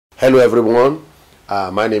Hello everyone,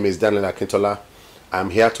 my name is Daniel Akintola.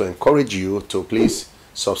 I'm here to encourage you to please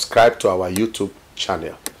subscribe to our YouTube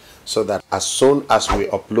channel so that as soon as we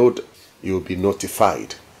upload, you'll be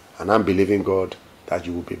notified. And I'm believing God that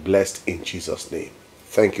you will be blessed in Jesus' name.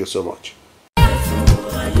 Thank you so much.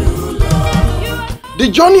 The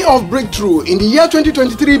journey of breakthrough in the year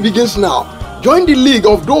 2023 begins now. Join the league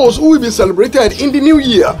of those who will be celebrated in the new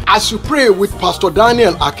year as you pray with Pastor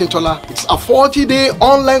Daniel Akintola. It's a 40-day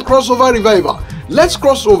online crossover revival. Let's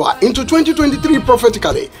cross over into 2023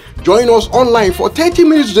 prophetically. Join us online for 30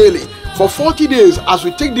 minutes daily for 40 days as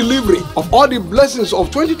we take delivery of all the blessings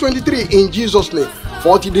of 2023 in Jesus' name.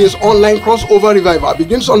 40 days online crossover revival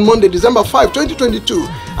begins on Monday, December 5, 2022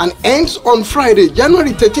 and ends on Friday,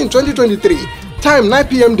 January 13, 2023. Time 9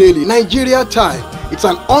 p.m. daily, Nigeria time. It's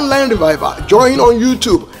an online revival. Join on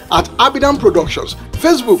YouTube at Abidan Productions,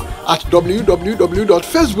 Facebook at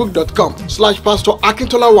www.facebook.com/Pastor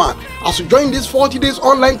Akintola1 as you join this 40 days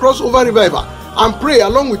online crossover revival and pray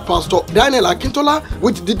along with Pastor Daniel Akintola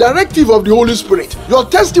with the directive of the Holy Spirit. Your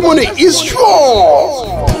testimony is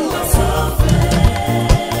sure.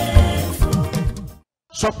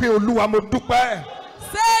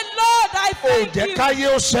 Say, Lord, I thank you. You did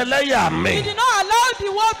not allow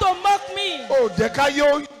the world to mock me.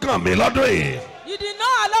 You did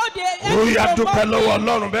not allow the enemy to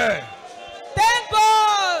mock me. Thank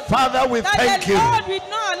God. Father, we thank you. Lord did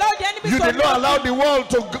not allow the enemy You to did not allow mock the world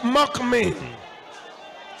to mock me.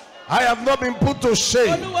 I have not been put to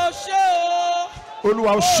shame.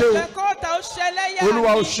 Olúwa o ṣé o.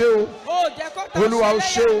 Olúwa o ṣé o. Olúwa o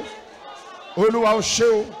ṣé o. Olúwa o ṣé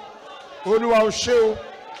o. Olúwa o ṣé o.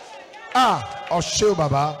 O ṣé o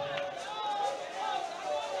bàbá.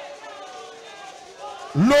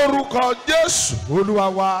 Lórúkọ Jésù Olúwa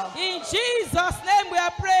wa. In Jesus' name we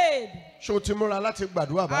are prayed. Ṣé o ti múra láti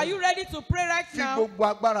gbàdúrà báyìí? Are you ready to pray right now? Fi gbogbo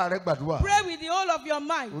agbára rẹ gbàdúrà. Pray with the whole of your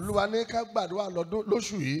mind. Olúwa ní ká gbàdúrà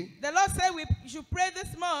lóṣù yìí. The Lord said we should pray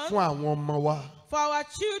this month. Fún àwọn ọmọ wa. For our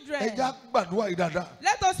children. Ẹ já gbàdúrà yìí dáadáa.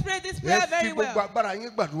 Let us pray this prayer very well. Fi gbogbo agbára yín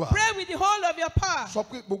gbàdúrà. Pray with the whole of your power. Sọ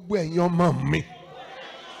pé gbogbo ẹ̀yin ọmọ mi.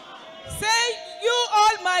 Say, you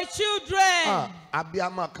all my children.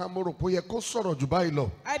 Abiyamọ kan mo rò pé ó yẹ kó sọ̀rọ̀ jù báyìí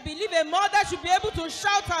lọ. I believe a mother should be able to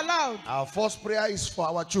shout aloud. Our first prayer is for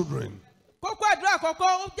our children. Kókó àdúrà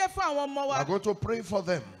àkọ́kọ́ ó jẹ́ fún àwọn ọmọ wa. We are going to pray for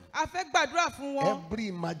them. A fẹ́ gbàdúrà fún wọn. Every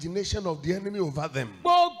imagination of the enemy over them.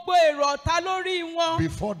 Gbogbo èrò ọ̀tá lórí wọn.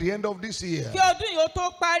 Before the end of this year. Kí ọdún yìí ó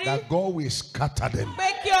tó parí. That God will scatter them.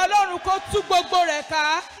 Pé kí Ọlọ́run kó tú gbogbo rẹ̀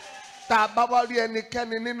ká. Tá a bá wá rí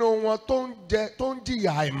ẹnikẹ́ni nínú wọn tó ń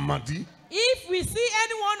jìyà àìmọ̀dí. If we see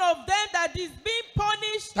any one of them that is being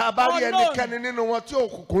punished tá a bá rí ẹnikẹ́ni nínú wọn tí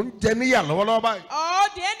òkùnkùn ń jẹ níyà lọ́wọ́lọ́wọ́ báyìí. or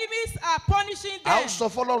the enemies are punishing them. a ó sọ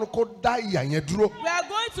fọ́lọ́run kó dá ìyà yẹn dúró. We are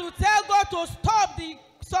going to tell God to stop the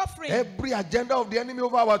suffering. Every agenda of the enemy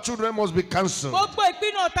over our children must be cancelled. Gbogbo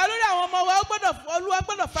ìpinnu ọ̀tá lórí àwọn ọmọ wa Olúwa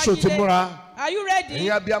gbọ́dọ̀ fagilé. Ṣó ti múra? Are you ready?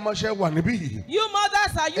 Ẹ̀yin abiyamọṣẹ́ wà níbí. You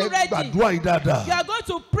mothers, are you ready? Ẹ gbàdúrà yìí dáadáa. You are going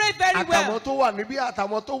to pray very well. Àtàwọn tó wà níbí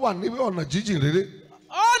àtàwọn tó wà níbí ọ̀nà jíjìn rere.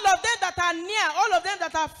 All of them that are near, all of them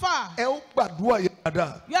that are far. Ẹ ó gbàdúrà yìí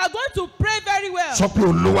dáadáa. You are going to pray very well. Sọ pé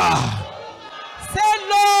Olúwa. Say,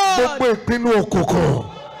 Lord. Gbogbo ìpinnu òkùnkùn.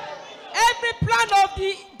 Every plan of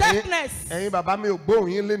the darkness. Ẹ̀yin bàbá mi ò gbóhùn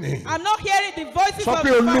yín lénìí. I'm not hearing the voices of the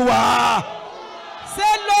Father. Olúwa.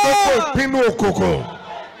 Say, Lord. Gbogbo ìpinnu òkùnkùn.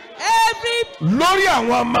 Every lórí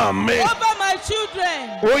àwọn ọmọ mi. over my children.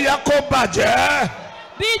 Ó yá kó bàjẹ́.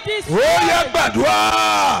 Be destroyed. Ó yá gbàdúrà.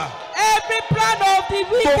 Every plan of the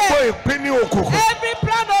wicked. Gbogbo ìpinnu òkùnkùn. Every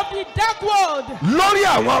plan of the dark world. lórí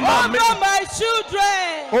àwọn ọmọ mi. over my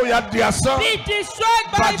children. Ó yá di asán. Be destroyed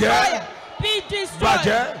by fire. Be destroyed.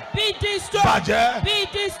 Bàjẹ́. Be destroyed. Bàjẹ́. Be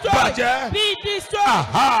destroyed. Bàjẹ́. Be destroyed.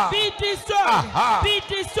 Aha. Be destroyed. Aha. Be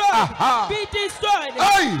destroyed. Aha. Be destroyed.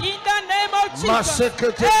 Hey. In the name of Jesus.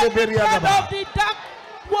 Masekete Every plan keberiagaba. of the dark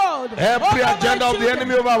world. Every over agenda my of the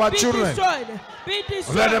enemy over our be children. Destroyed. Be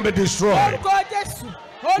destroyed. Let them be destroyed. Lórúkọ Jésù.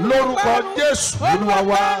 Lórúkọ Jésù. Olúwa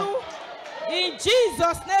wa. In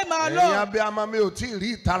Jesus' name our Ẹ̀yin Lord. abiyamọ mi ò tí ì rí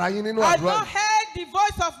ìtara yín nínú I àdúrà don't yìí. heard the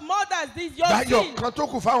voice of mothers. This your Dáyọ̀ sin. kan tó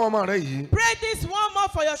kù fáwọn ọmọ rẹ yìí. Pray this one more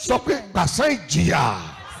for your Sọ pé children. pàṣẹ ìjìyà.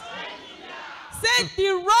 Say the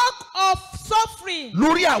rock of suffering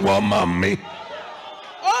lórí àwọn ọmọ mi.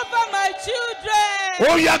 over my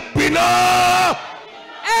children. Ó yá gbiná.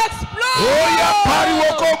 Explode. Ó yá pariwo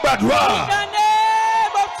kó In gbàdúrà. the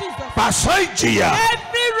name of Jesus. Pàṣẹ ìjìyà.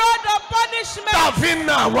 Every rod of punishment Tàfi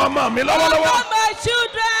na àwọn ọmọ mi lọ́wọ́lọ́wọ́. over my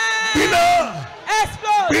children. Gbiná.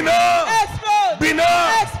 Explode. Gbiná. Explode. Gbiná.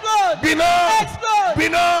 Explode. Gbiná. Explode.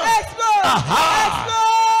 Gbiná. Explode. Aha.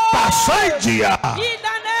 Explode. Pàṣẹ ìjìyà. In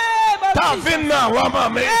the name of Tàfi Jesus. na àwọn ọmọ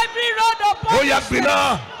mi. Every Oh, yeah,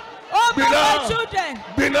 Bina. Over my children.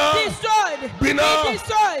 Bina. Destroyed. Bina. Be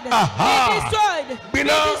destroyed. Aha. Be destroyed.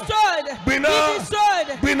 Bina. Be destroyed. Bina. Be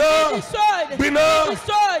destroyed. Bina. Be destroyed. Bina. Be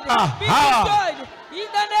destroyed. Be Aha. destroyed. In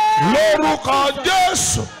the name Lórúkọ of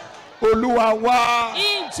Jesus. Jésù. Olúwa wa.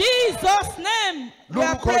 In Jesus' name we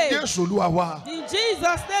are Lórúkọ praying. Jésù Olúwa wa. In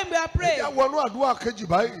Jesus' name we are praying. Ẹ wọnú àdúrà kejì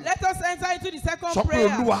báyìí. Let us enter into the second Sọ pé prayer.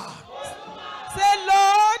 Olúwa. Say,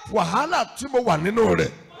 Lord, Wàhálà tí mo wà nínú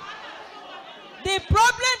rẹ̀. the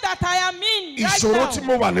problem that I am in right Ìṣòro now, tí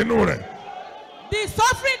mo wà nínú rẹ̀. the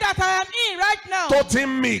suffering that I am in right now, Tó ti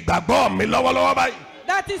ń mi ìgbàgbọ́ mi lọ́wọ́lọ́wọ́ báyìí.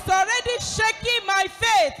 that is already shaking my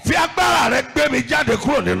faith. Fi agbára rẹ gbé mi jáde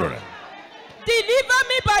kúrò nínú rẹ̀. Deliver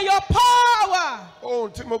me by your power.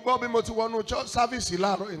 Ohun tí mo gbọ́ bí mo ti wọnú church service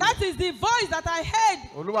láàárọ̀ yìí. That is the voice that I heard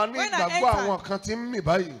Olúwa ní when I ìgbàgbọ́ entered. àwọn kan ti ń mì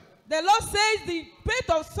báyìí. The Lord says the faith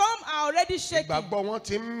of some are already shaking. Ìgbàgbọ́ wọn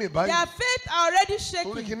ti ń mì Their báyìí. faith are already Torí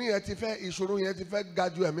shaking. kíní yẹn ti fẹ́ ìṣòro yẹn ti fẹ́ ga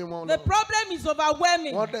ju ẹ̀mí wọn The lọ. problem is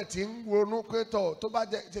overwhelming. Wọ́n dẹ̀ ti ń ronú pé tó bá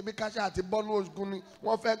jẹ́ ṣebí káṣá àti bọ́nú ogun ni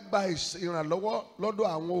wọ́n fẹ́ gba ìrànlọ́wọ́ lọ́dọ̀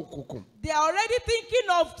àwọn òkùnkùn. They are already thinking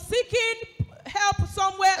of seeking help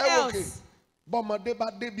somewhere Ẹ wò kè else. bọ́mọdé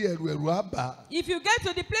bá débi ẹ̀rù á bà á. If you get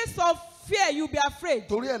to the place of fear, you'll be afraid.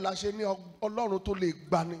 Torí ẹ̀ la ṣe ní Ọlọ́run tó lè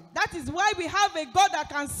gbani. That is why we have a God that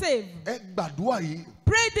can save. Ẹ gbàdúrà yìí.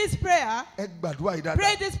 Pray this prayer. Ẹ gbàdúrà yìí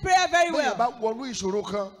Pray dáadáa. this prayer very Bóyá bá well. wọnú ìṣòro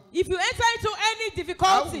kan. If you enter into any A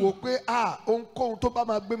difficulty, wò pé ohunkóhun tó bá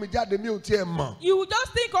máa gbé mi jáde mi ò tiẹ̀ mọ̀. you will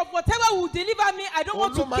just think of whatever will deliver me. I don't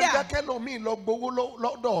want to Olú máa ń care. jẹ́ kẹ́lòmíì lọ gbowó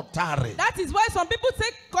lọ́dọ̀ ọ̀tá rẹ̀. That is why some people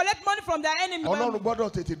collect money from their enemy. Ọlọ́run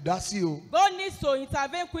gbọ́dọ̀ tètè dá sí o. God needs to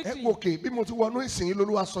intervene Ẹ quickly. wòkè bí mo ti wọnú ìsìn yìí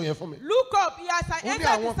lolúwa sọ yẹn fún mi. Look up. As I Ó ní entered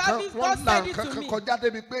àwọn the kan service, wọ́n God la said it nǹkan to kan me. kọjá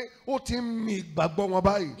débi pé ó ti ń mi ìgbàgbọ́ wọn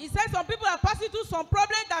báyìí. He said some people are passing through some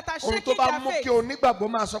problems that are Ohun tó shaking bá their mú faith. kí onígbàgbọ́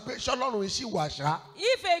máa sọ pé ṣọ́lọ́run yìí ṣì wà ṣá.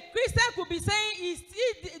 If a Christian could be saying,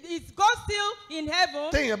 is God still in heaven?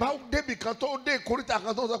 Téèyàn bá débì kan tó dé ìkórìtà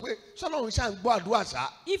kan tó sọ pé ṣọ́lọ́run ṣáà ń gbọ́ àdúrà ṣá.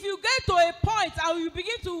 If you get to a point and you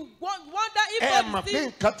begin to wonder if Ẹ mọ̀ God pé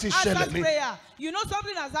still nǹkan ti ṣẹlẹ̀ answers ni. prayer, you know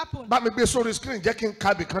something has happened. Bá mi gbé sórí screen jẹ́ kí n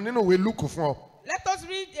ka ibì kan nínú ìwé Luke fún ọ. Let us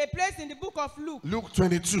read a place in the book of Luke. Luke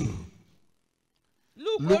 22.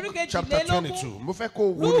 Luke Luke chapter 22. Mo fẹ́ kó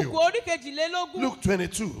o wo ni Luke o. oríkejìlélógún. Luke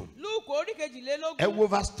 22. Luke oríkejìlélógún. Ẹ wo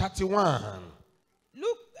verse 31.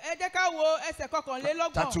 Luke ẹ jẹ́ ká wo ẹsẹ̀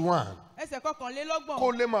kọkànlélọ́gbọ̀n. 31. Ẹsẹ̀ kọkànlélọ́gbọ̀n. Kó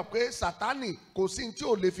o lè mọ̀ pé Sátánì kò sí ní tí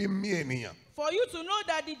ò lè fi mì ènìyàn. For you to know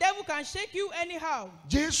that the devil can shake you anyhow.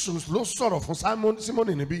 Jésù ló sọ̀rọ̀ fún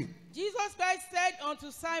Símónì níbí. Jesus Christ said unto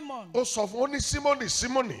Simon. Ó sọ fún ó ní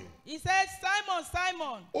Símónì. He said, Simon,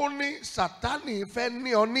 Simon. Ó ní Sátánì fẹ́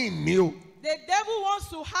ní ọ ní ìní o. The devil wants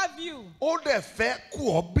to have you. Ó dẹ̀ fẹ́ kú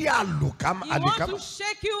ọ bí àlùkámà. He wants to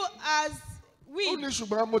shake you as Ó weak. ní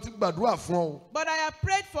ṣùgbọ́n mo ti gbàdúrà fún ọ. But I have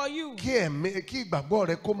prayed for you Kí ìgbàgbọ́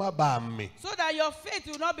rẹ kó má bàa mì. so that your faith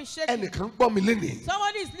will not be shaken. Ẹnìkan gbọ́ mi lénìí.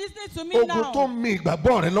 Somebody is listening to me Ogun tó now. mì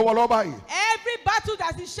ìgbàgbọ́ rẹ lọ́wọ́lọ́wọ́ báyìí. Every battle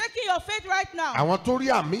that is shaking your faith right now. Àwọn tó rí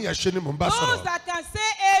àmì yẹn ṣe ni mò ń bá Those sọ̀rọ̀. that can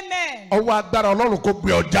say amen. Ọwọ́ agbára Ọlọ́run kó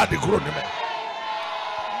gbé ọ jáde kúrò níbẹ̀.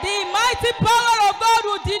 The mighty power of God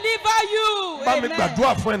will deliver you. Bá mi Amen.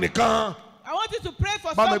 gbàdúrà fún ẹnìkan. I want you to pray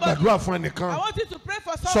for Bá mi somebody. gbàdúrà fún I ẹnìkan. want you to pray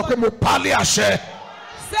for Sọ pé somebody. mo pálí àṣẹ.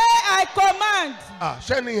 Say I command.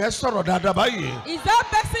 Ṣé ni yẹn sọ̀rọ̀ dáadáa báyìí? Is that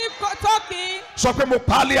person talking? Sọ pé mo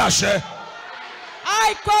pálí àṣẹ.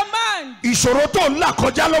 I command. Ìṣòro tó ń là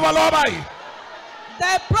kọjá lọ́wọ́lọ́wọ́ báyìí.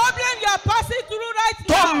 The problem you are passing through right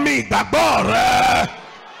Tó now mì ìgbàgbọ́ rẹ.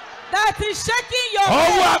 that is shaking your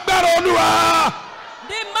Ọwọ́ faith. agbára Olúwa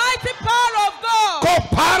The mighty power of God. kó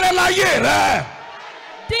parẹ́ láyé rẹ.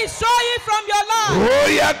 Destroy it from your life. Ó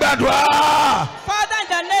yẹ gbàdúrà. Father, in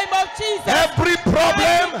the name of Jesus. Every I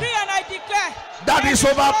problem decree and I declare. that is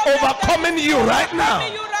every problem that overcoming is you right now.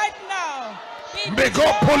 overcoming you right now. Be May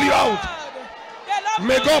God pull you out. destroyed. The Lord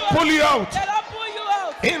May God pull you out. The Lord pull you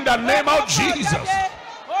out. In the name of Jesus.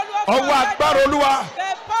 Ọwọ́ agbára Olúwa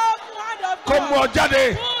The powerful hand of kó mú ọ God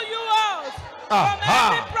jáde. pull you out Aha.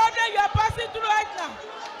 from every problem you are passing through right now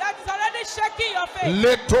that is already shaking your faith.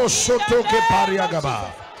 Leto soto ke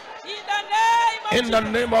pariagaba. In the name of In Jesus.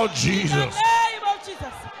 the name of In Jesus. the name of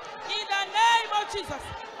Jesus. In the name of Jesus.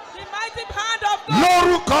 The mighty hand of God.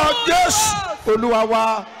 Lórúkọ pull you Jésù out. Olúwa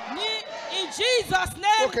wa. In Jesus'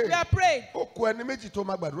 name Okay. we are praying. Ó kù ẹni méjì tó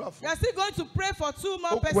máa gbàdúrà We fún. are still going to pray for two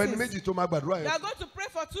more Ó kù ẹni persons. méjì tó máa gbàdúrà We are yẹn. going to pray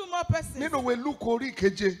for two more persons. Nínú ìwé Luke orí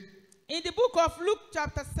keje. In the book of Luke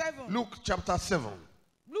chapter 7. Luke chapter 7.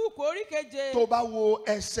 Luke orí keje. Tó bá wo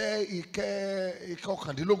ẹsẹ̀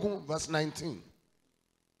ìkọkàndínlógún verse 19.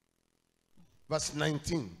 Verse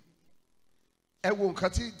 19. Ẹ wo nǹkan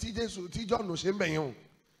tí Jésù tí John ṣe ń bẹ̀ yẹn o.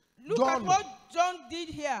 Look at John. what John did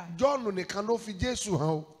here. John nìkan ló fi Jésù hàn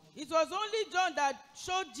o. It was only John that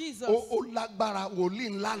showed Jesus. Ó lágbára wòlíì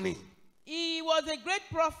ńlá ni. He was a great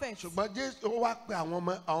prophet. Ṣùgbọ́n Jésù ó wá pe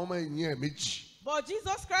àwọn ọmọ ẹ̀yìn ẹ̀ méjì. But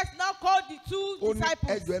Jesus Christ now called the two disciples.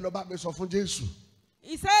 Ó ní ẹjọ́ ẹ lọ bá mi sọ fún Jésù.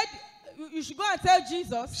 He said, you should go and tell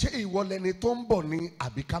Jesus. Ṣé ìwọ lẹni tó ń bọ̀ ni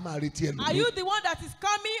àbí ká máa retí ẹlòmíì? Are you the one that is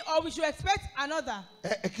coming or we should expect another?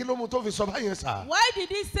 Kí ló mú tó fi sọ báyẹn sà? Why did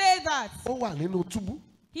he say that? Ó wà nínú túbú.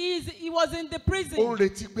 He was in the prison. Ó ń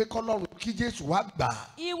retí pé kọ́lọ́run kí Jésù wá gbà á.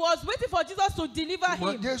 He was waiting for Jesus to deliver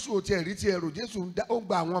Ṣùgbọ́n him. Jésù ò tiẹ̀ rí tiẹ̀ rò, Jésù ó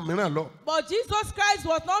gba àwọn mìíràn lọ. But Jesus Christ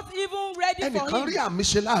was not even ready for Ẹnìkan rí him. àmì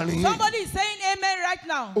ṣe láàrin yín. Somebody is saying amen right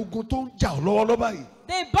now. Ogun tó ń jà ọ́ lọ́wọ́lọ́wọ́ báyìí.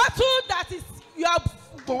 The battle that is you are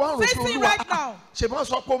Tó wá rò pé facing Olúwa right now. ṣe máa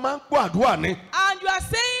sọ pé ó máa ń gbọ́ àdúrà ni. And you are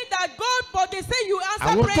saying that God, but they say you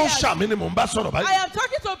answer Àwọn tó prayers. ṣàmì ni mò ń bá sọ̀rọ̀ I báyìí. am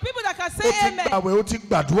talking to people that can Ó say ti amen. gbàwẹ̀, ó ti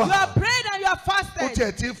gbàdúrà. You have prayed and you have Ó fasted.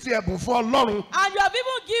 tiẹ̀ ti fi ẹ̀bùn fún Ọlọ́run. And you have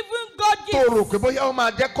even given God Tó gifts. rò pé bóyá ó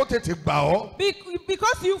máa jẹ́ kó tètè gbà ọ́.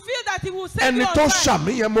 Because you feel that he will save Ẹni you on tó time.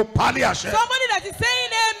 ṣàmì yẹn mo parí àṣẹ. Somebody that is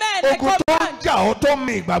saying amen. I Ogun tó ń command. jà ọ́ tó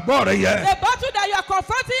mi ìgbàgbọ́ rẹ yẹn. The battle that you are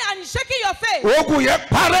confronting and is shaking your faith. Ogun yẹn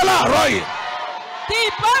parẹ́ láàárọ̀ yìí.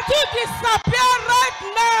 The battle disappear right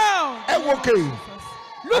now. Ẹ wo kè.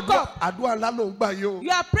 Look up. Àdúrà ńlá ló ń gbà yìí o.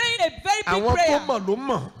 You are praying a very big Àwọn tó prayer. mọ̀ ló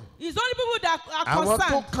mọ̀. It's only people that are Àwọn tó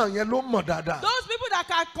concerned. kàn yẹn ló mọ̀ dáadáa. Those people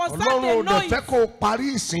that are concerned, Ọlọ́run they ò know dẹ̀ fẹ́ it. kó o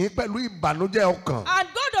parí ìsìn pẹ̀lú ìbànújẹ́ ọkàn. And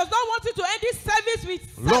God does not want you to end this service with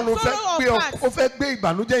Ọlọ́run fẹ́ sorrow gbé of ó heart. fẹ́ gbé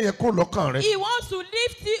ìbànújẹ́ yẹn kúrò lọ́kàn rẹ. He wants to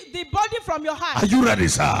lift the body from your heart. Are you ready,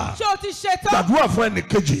 sir? Ṣé o ti ṣetán? Gbàdúrà fún ẹnì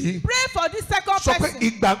kejì yìí. Pray for this second Sọ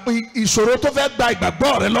pé person. ìṣòro tó fẹ́ gba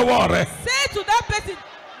ìgbàgbọ́ rẹ lọ́wọ́ rẹ. Say to that person,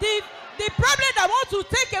 the problem that wants to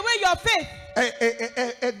take away your faith.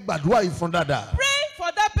 Ẹ gbàdúrà yìí fún dáadáa. Pray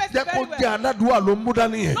for that person Jẹ́ kó very jẹ́ well. aládùúwà ló ń mú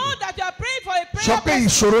dání yẹn. Know that you are praying for a prayer Sọ pé person.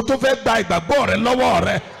 ìṣòro tó fẹ́ gba ìgbàgbọ́ rẹ lọ́wọ́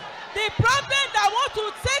rẹ. The problem that wants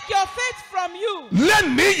to take your faith from you.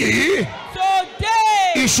 Lẹ́nìí yìí,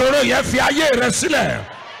 Today, ìṣòro yẹn fi ayé rẹ sílẹ̀.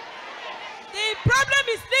 the problem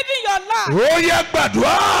is living your life. Ó yẹ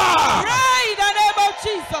gbàdúrà. Pray in the name of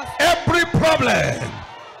Jesus. Every problem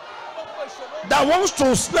that wants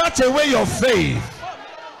to snatch away your faith,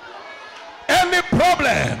 any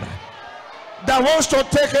problem that wants to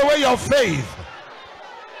take away your faith,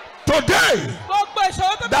 today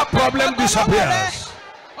that problem disappears.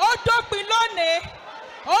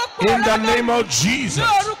 In the name of Jesus,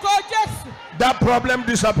 that problem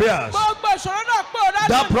disappears.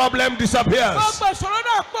 That problem disappears.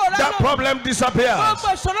 That problem disappears.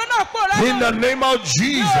 In the name of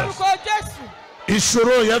Jesus.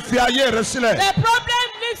 Ìṣòro yẹn fi ayé rẹ sílẹ̀. The problem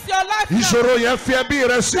leaves your life now. Ìṣòro yẹn fi ẹbí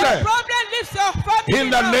rẹ The sílẹ̀. problem leaves your family In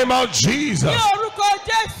the now. name of Jesus. Ní orúkọ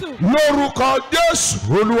Jésù. Lórúkọ Jésù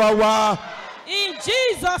Olúwa wa. In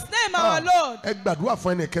Jesus' name, our Lord. Ẹ gbàdúrà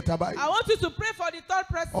fún ẹnì kẹta I báyìí. want you to pray for the third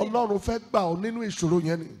person. Ọlọ́run fẹ́ gbà ọ́ nínú ìṣòro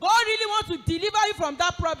yẹn ni. God really wants to deliver you from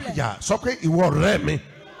that problem. Yà sọ pé ìwọ ọ̀rẹ́ mi.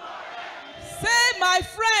 Say, my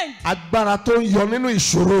friend, Agbára tó ń yọ nínú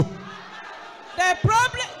ìṣòro.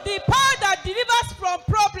 the power that delivers from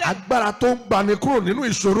problem, Agbára tó ń gbani kúrò nínú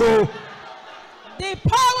ìṣòro. the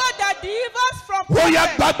power that delivers from Ó yá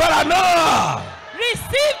problem, gbàgbára náà.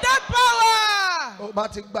 receive that power. Ó bá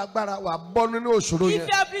ti gbàgbára wà bọ́ nínú ìṣòro If yẹn.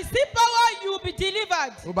 you have received power, you will be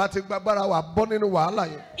delivered. Ó bá ti gbàgbára wà bọ́ nínú wàhálà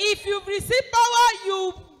yẹn. If you receive power, you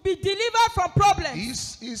will be delivered from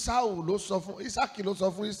problems. Isau ló sọ fún Isaki ló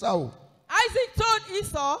sọ fún Isau. Isaac told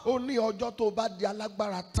Esau, Ó ní ọjọ́ tó bá di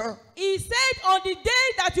alágbára tán. he said, on the day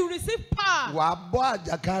that you receive power, Wà á bọ́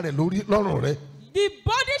àjàgà rẹ̀ lọ́rùn rẹ̀. the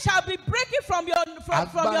body shall be breaking from your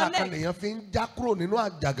Agbára kan neck. lèèyàn fi ń já kúrò nínú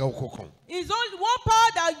àjàgà òkùnkùn. It's only one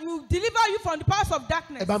power that will deliver you from the powers of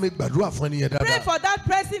darkness. Ẹ bá mi gbàdúrà fún ẹni yẹn Pray dáadáa. for that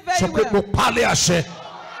person very Sọ pé mo well. pálẹ̀ àṣẹ.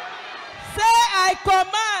 Say, I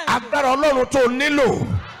command Agbára Ọlọ́run tó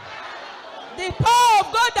nílò the power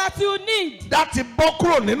of God that you need láti bọ́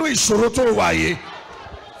kúrò nínú ìṣòro tó wà yìí.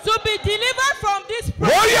 to be delivered from this Ó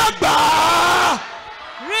problem. yá gbà á.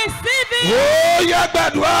 Receive it. Ó yá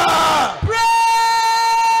gbàdúrà.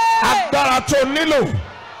 Pray. Agbára tó nílò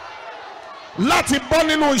láti bọ́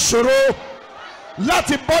nínú ìṣòro,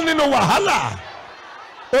 láti bọ́ nínú wàhálà.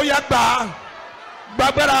 Ó yá gbà á.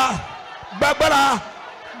 Gbàgbára, gbàgbára,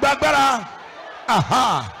 gbàgbára.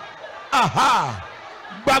 Aha, aha,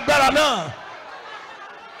 gbàgbára náà.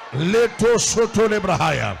 Létò sótó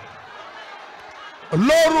lebrahaya.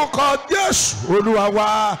 Lórúkọ Jésù Olúwa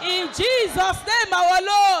wa. In Jesus' name, our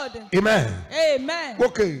Lord. Amen. Amen.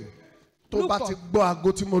 Okay. Tó bá ti gbọ́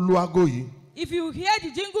aago tí mo lu aago yìí. If you hear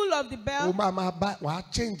the jingle of the bell, o máa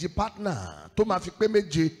change partner tó máa fi pé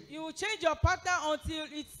méje. you will change your partner until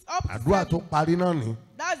it's up to 7. Àdúrà tó parí náà ni.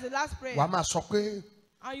 That's the last prayer. Wàá máa sọ pé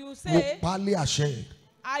And you will mo say, pálí àṣẹ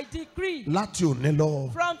I decree láti òní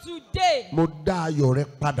lọ. from today, Mo dá ayọ̀ rẹ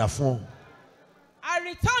padà fún ọ. I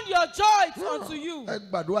return your joy unto you. Ẹ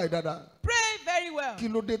gbàdúrà yìí dáadáa. Pray very well. Kí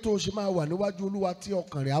ló dé tó o ṣe máa wà níwájú Olúwa tí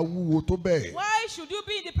ọkàn rẹ̀ á wúwo tó bẹ́ẹ̀? Why should you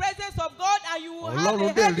be in the presence of God and you will have Ọlọ́run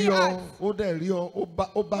a dẹ̀ heavy rí ọ, heart? ó dẹ̀ rí ọ, ó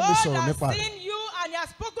bá mi God sọ̀rọ̀ has nípa rẹ̀. seen you and he has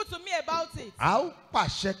spoken to me about it. A ó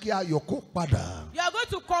pàṣẹ kí ayọ̀ kó padà. You are going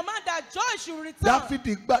to command that joy should return.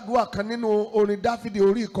 Dáfídì gbàdúrà kan nínú orin Dáfídì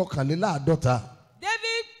orí ìkọkànléláàádọ́ta.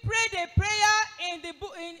 David prayed a prayer in the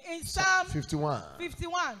book in Psalm 51.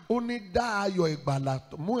 51. Ó ní dá ayọ̀ ìgbàlà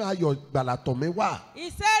mú ayọ̀ ìgbàlà tọ̀ mí wá.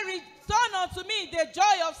 He said, return unto me the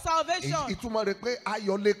joy of salvation. Ìtumọ̀ rẹ̀ pé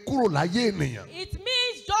ayọ̀ lè kúrò láyé ènìyàn. It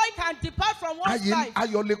means joy can depart from one's life.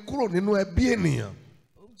 Ayọ̀ lè kúrò nínú ẹbí ènìyàn.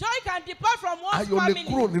 Joy can depart from one's Ayọ̀ lè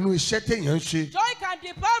kúrò family. nínú iṣẹ́ téèyàn ń ṣe. Joy can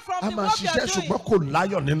depart from A the máa work you are ṣiṣẹ́ doing. ṣùgbọ́n kò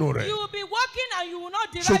láyọ̀ nínú rẹ̀. You will be working and you will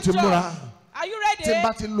not Ṣé o derive ti joy. múra? Are you ready? Tí n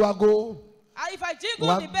bá ti lu aago, And if I jingle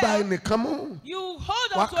wàá the gba bell, ẹnìkan mú. you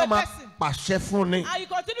hold Wàá on to kàn a máa person pàṣẹ fún ni. and you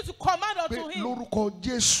continue to command Pé unto him. lórúkọ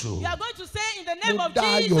Jésù, You are going to say in the name mo of dá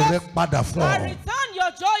ayọ̀ Jesus, rẹ padà fún I ọ. return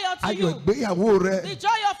your joy unto Ayọ̀ you. ìgbéyàwó The rẹ,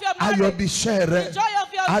 joy of your ayọ̀ marriage, ibi iṣẹ́ rẹ, the joy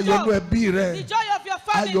of your ayọ̀ job, inú ẹbí the rẹ, joy of your ayọ̀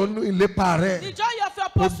family, inú ìlépa rẹ. the joy of your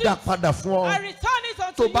Mo pursuit. dá padà fún I ọ. return it Tó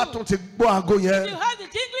unto bá you. tún ti gbọ́ aago You yẹn, have the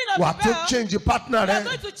jingling of wàá the tún bell. change partner You are rẹ.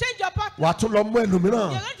 going to change your partner. Wàá tún lọ mú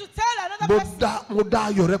ẹlòmíràn. You are going to tell another person. Mo dá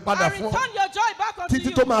ayọ̀ rẹ padà I fún ọ. return your joy back unto Títí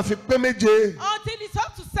you tó máa fi pé méje. until it's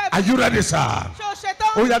up to 7. Are you ready, sir? So Shaitan,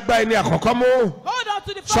 Ó yá gba ẹni àkọ́kọ́ mú. hold on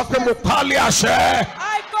to the Sọ first pé mo person. pálí àṣẹ.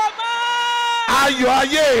 I command Ayọ̀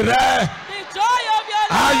ayé rẹ. the joy of your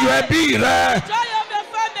Ayọ̀ life, ẹbí rẹ. the joy of your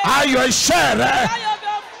family, Ayọ̀ iṣẹ́ the rẹ. joy of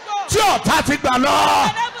your God. Tí ọ̀tá ti gbà lọ.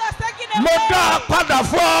 Whenever has taken Mo away, dá a padà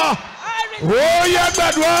fún ọ. I return. Ó yá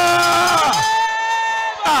gbàdúrà.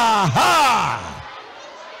 Aha.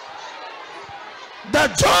 The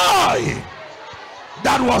joy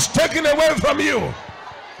that was taken away from you,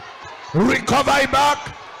 recover it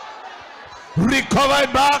back, recover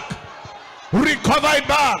it back, recover it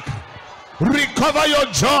back, recover your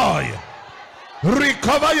joy,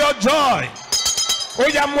 recover your joy. Ó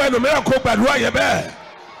yá mú ẹlòmíràn kó gbàdúrà yẹn bẹ́ẹ̀.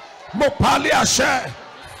 Mo pálí àṣẹ.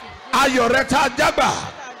 Ayọ̀ rẹ tá a jágbà.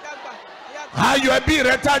 Ayọ̀ ẹbí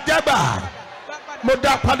rẹ tá a jágbà. Mo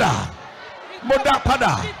dá padà. Mo dá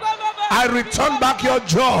padà. I return back your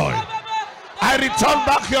joy. I return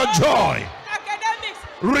back your joy. Academics,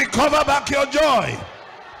 Recover back your joy.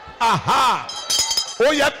 Aha.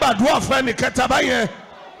 Ó yẹ gbàdúrà fún ẹnì kẹta báyẹn.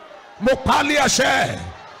 Mo pálí àṣẹ.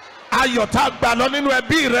 Ayọ̀ tá a gbà lọ nínú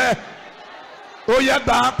ẹbí rẹ. Ó yẹ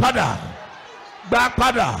gbà á padà. Gbà á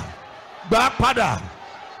padà. Gbà á padà.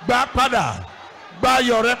 Gbà á padà. Gbà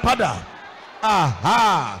ayọ̀ rẹ padà.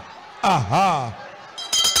 Aha. Aha.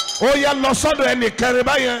 Ó yẹ lọ sọ́dọ̀ ẹnì kẹrin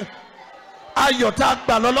báyẹn. Ayọ̀ tá a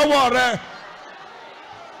gbà lọ lọ́wọ́ rẹ.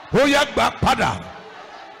 Ó yẹ gbà padà.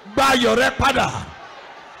 Gbà ayọ̀ rẹ padà.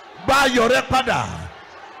 Gbà ayọ̀ rẹ padà.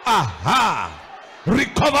 Aha.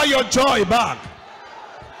 Recover your joy back.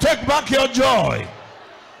 Take back your joy.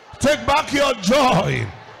 Take back your joy.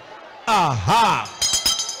 Aha.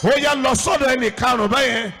 Ó yẹ lọ sọ́dọ̀ ẹnì karùn-ún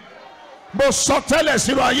báyẹn. Mo sọ tẹ́lẹ̀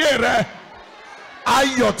sínú ayé rẹ.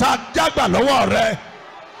 Ayọ̀ tá a jágbà lọ́wọ́ rẹ.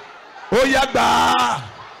 Ó yá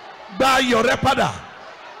gba ayọ̀ rẹ padà.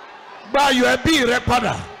 Gba ayọ̀ ẹbí rẹ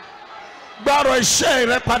padà. Gba ọrọ̀ iṣẹ́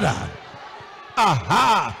rẹ padà.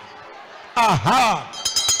 Aha. Aha.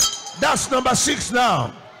 That's number 6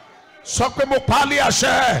 now. Sọ pé mo pálí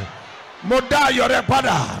àṣẹ. Mo dá ayọ̀ rẹ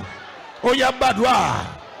padà. Ó yá gbàdúrà.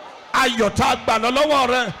 Ayọ̀ tá a gbà lọ́wọ́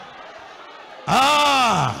rẹ.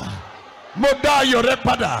 Mo dá ayọ̀ rẹ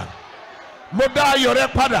padà. Mo dá ayọ̀ rẹ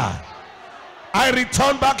padà. I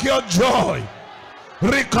return back your joy.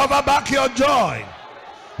 Recover back your joy.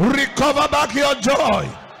 Recover back your joy.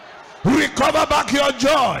 Recover back your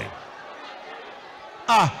joy.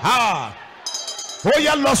 Aha. Ó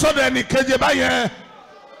yá lọ sọ́dọ̀ ẹnì kejì báyẹn.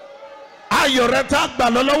 Ayọ̀ rẹ tá a gbà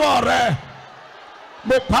lọ́wọ́ rẹ.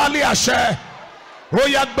 Mo pálí àṣẹ. Ó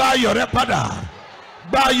yá gba ayọ̀ rẹ padà.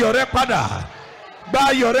 Gba ayọ̀ rẹ padà. Gba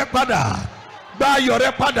ayọ̀ rẹ padà. Gba ayọ̀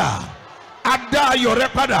rẹ padà. A dá ayọ̀ rẹ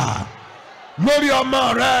padà. Lórí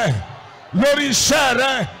ọmọ rẹ, lórí iṣẹ́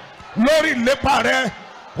rẹ, lórí ìlépa rẹ,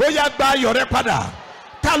 ó yá gba ayọ̀ rẹ padà.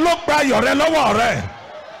 Ta ló gba ayọ̀ rẹ lọ́wọ́ rẹ?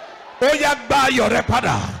 Ó yá gba ayọ̀ rẹ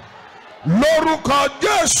padà. Lórúkọ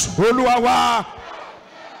Jésù Olúwa wa,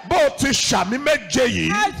 bó ti ṣàmì méje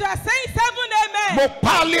yìí. As you are saying 7 amen. Mo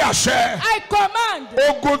pálí àṣẹ. I command.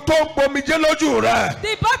 Ogun tó ń gbomijé lójú rẹ.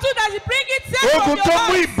 The battle that is bringing tears from Ogun your tó mú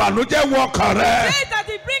heart. ìbànújẹ́ wọ ọkàn rẹ. The tears that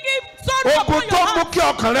is bringing sorrow Ogun upon tó your mú heart. kí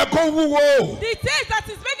ọkàn rẹ kó wúwo. The tears that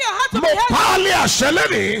is making your heart to Mo be heavy. pálí àṣẹ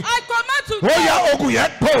lónìí. I command to Ó yá ogun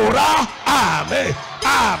yẹn pòórá. Àmín.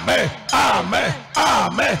 Àmín. Àmín.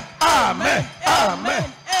 Àmín. Àmín. Àmín.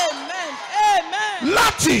 Amen. Amen.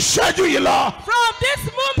 Láti ìṣẹ́jú yìí lọ. From this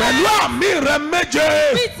Pẹ̀lú moment. àmì rẹ méje.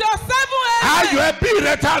 With your 7 amen. Ayọ̀ ẹbí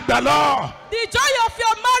rẹ tá a gbà lọ. The joy of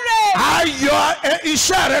your marriage. Ayọ̀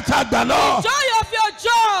iṣẹ́ rẹ tá a gbà lọ. Joy of your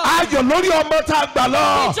job. Ayọ̀ lórí ọmọ tá a gbà lọ.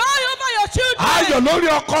 Joy over your children. Ayọ̀ lórí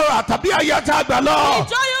ọkọ àtàbí aya tá a gbà lọ.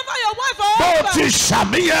 Joy over your wife or Bó husband. ti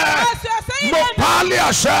ṣàmìyẹ. As you are saying Mo amen. pálí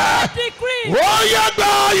àṣẹ. Decree. Ó yẹ gba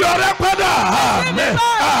ayọ̀ rẹ padà. Àmín.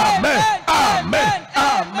 Àmín. Àmín. Àmín.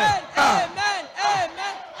 Amen. Amen.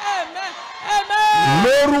 Amen. Amen.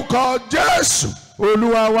 Lórúkọ Jésù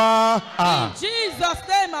Olúwa wa. In Jesus'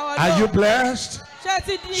 name, our Are you Lord. blessed? Shout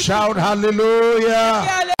Shout hallelujah.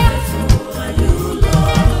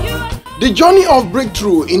 The journey of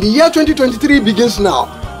breakthrough in the year 2023 begins now.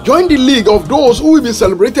 Join the league of those who will be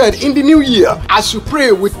celebrated in the new year as you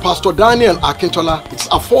pray with Pastor Daniel Akintola. It's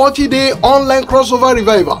a 40-day online crossover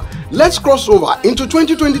revival. Let's cross over into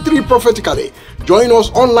 2023 prophetically. Join us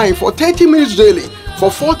online for 30 minutes daily for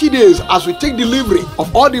 40 days as we take delivery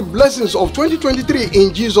of all the blessings of 2023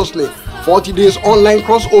 in Jesus' name. 40 days online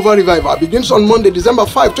crossover revival begins on Monday, December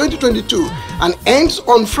 5, 2022 and ends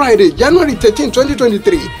on Friday, January 13,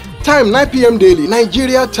 2023. Time 9 p.m. daily,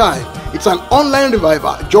 Nigeria time. It's an online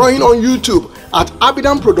revival. Join on YouTube at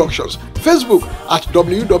Abidan Productions, Facebook at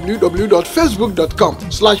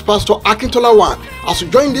www.facebook.com/Pastor Akintola1 as you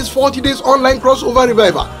join this 40 days online crossover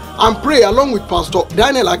revival and pray along with Pastor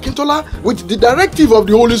Daniel Akintola with the directive of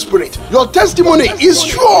the Holy Spirit. Your testimony is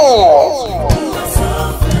sure.